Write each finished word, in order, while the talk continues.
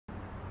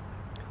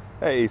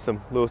Hey Esam,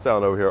 Lewis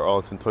Allen over here at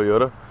Arlington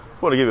Toyota.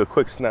 Just want to give you a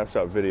quick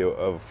snapshot video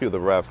of a few of the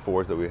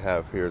RAV4s that we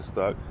have here in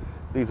stock.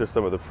 These are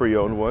some of the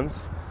pre-owned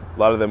ones. A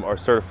lot of them are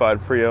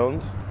certified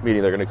pre-owned,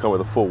 meaning they're going to come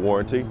with a full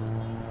warranty.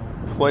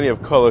 Plenty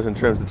of colors and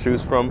trims to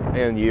choose from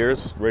and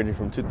years, ranging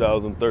from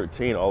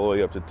 2013 all the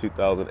way up to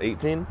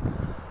 2018.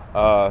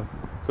 So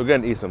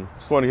again, Esam,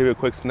 just want to give you a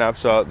quick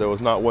snapshot. There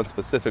was not one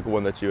specific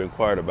one that you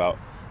inquired about,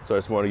 so I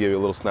just want to give you a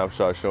little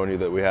snapshot showing you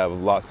that we have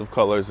lots of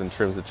colors and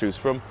trims to choose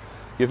from.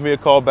 Give me a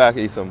call back,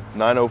 Esam,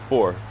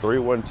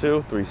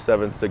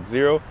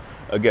 904-312-3760.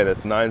 Again,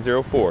 it's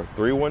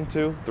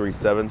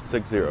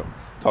 904-312-3760.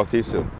 Talk to you soon.